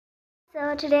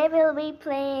So today we'll be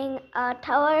playing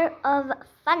Tower of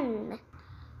Fun,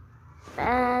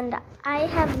 and I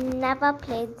have never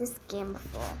played this game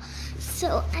before,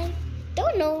 so I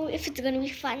don't know if it's gonna be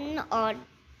fun or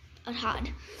hard.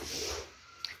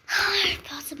 Hard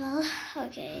possible.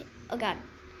 Okay. Oh God.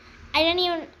 I don't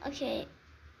even. Okay.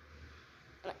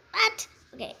 What?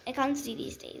 Okay. I can't see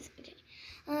these days. Okay.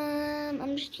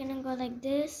 I'm just gonna go like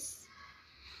this.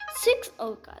 6.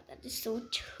 Oh God, that is so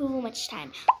too much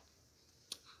time.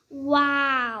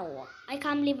 Wow, I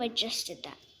can't believe I just did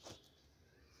that.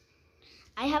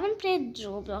 I haven't played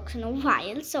Roblox in a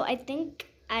while, so I think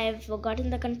I've forgotten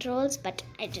the controls, but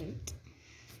I didn't.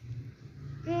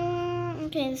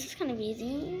 Okay, this is kind of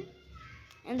easy.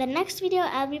 In the next video,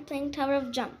 I'll be playing Tower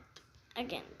of Jump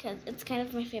again, because it's kind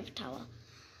of my favorite tower.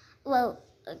 Well,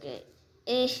 okay.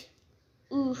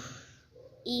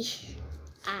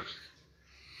 Ah.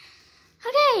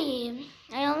 Okay,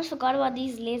 I almost forgot about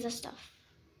these laser stuff.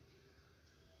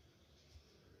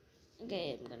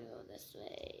 Okay, I'm gonna go this way.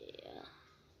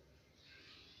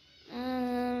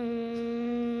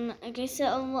 Okay, so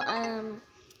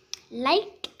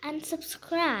like and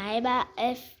subscribe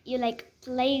if you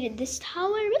played this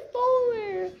tower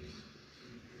before.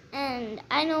 And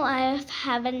I know I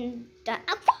haven't done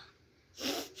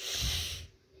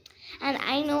and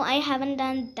I know I haven't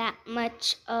done that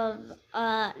much of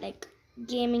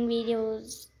gaming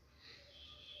videos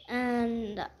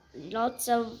and lots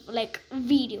of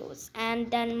videos and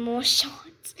then more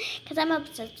shorts, because I'm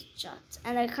obsessed with shorts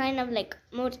and they're kind of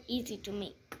more easy to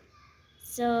make.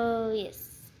 So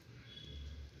yes,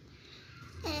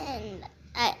 and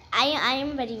I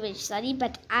am very, very sorry,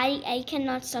 but I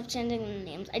cannot stop changing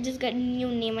names. I just got new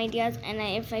name ideas, and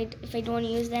if I don't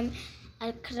use them,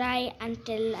 I'll cry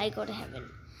until I go to heaven.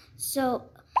 So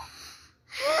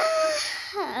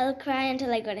I'll cry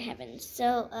until I go to heaven.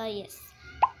 So yes.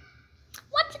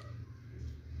 What?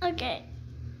 Okay.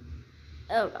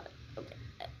 Oh God. Okay.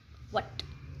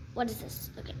 What is this?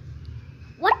 Okay.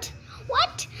 What?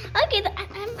 Okay.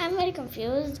 I'm very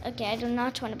confused. Okay. I do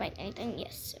not want to bite anything.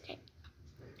 Yes. Okay.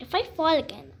 If I fall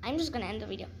again, I'm just gonna end the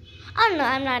video. Oh no,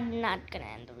 I'm not gonna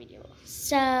end the video.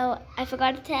 So I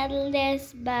forgot to tell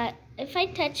this, but if I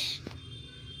touch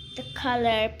the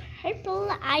color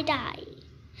purple, I die.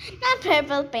 Not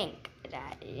purple, pink. I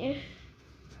die.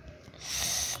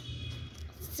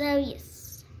 So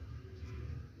yes.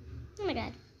 Oh my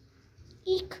God.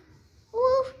 Eek.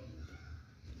 Woo.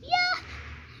 Yeah.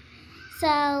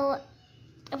 So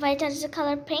if I touch the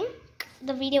color pink,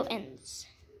 the video ends.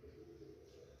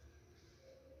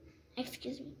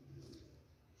 Excuse me.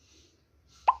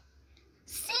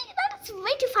 See, that's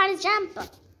way too far to jump.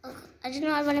 Ugh, I did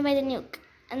not want to buy the nuke,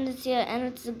 and it's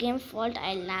the game's fault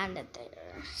I landed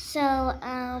there. So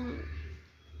on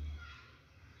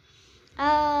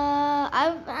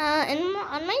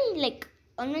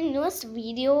my newest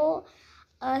video,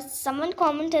 someone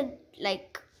commented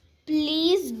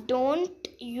please don't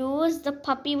use the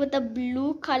puppy with the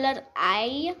blue color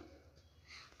eye,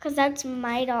 because that's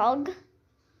my dog.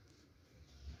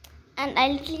 And I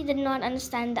literally did not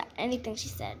understand anything she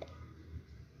said.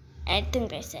 I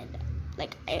think I said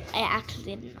I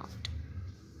actually did not.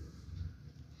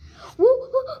 Woo!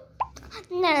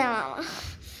 No.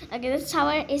 Okay, this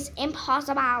tower is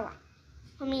impossible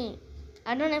for me.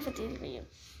 I don't know if it's easy for you.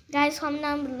 Guys, comment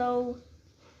down below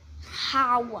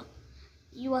how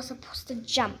you are supposed to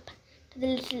jump to the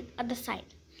little other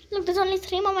side. Look, there's only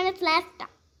 3 more minutes left.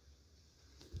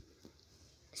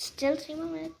 Still 3 more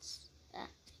minutes.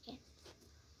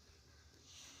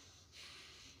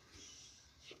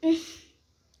 Okay.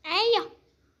 Hey.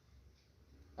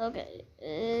 Okay.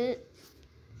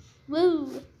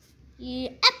 Woo.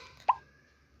 Yep.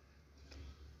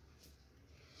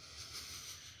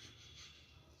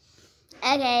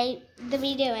 Okay, the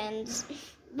video ends.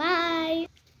 Bye.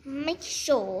 Make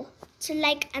sure to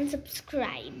like and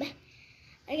subscribe.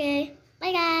 Okay,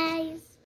 bye guys.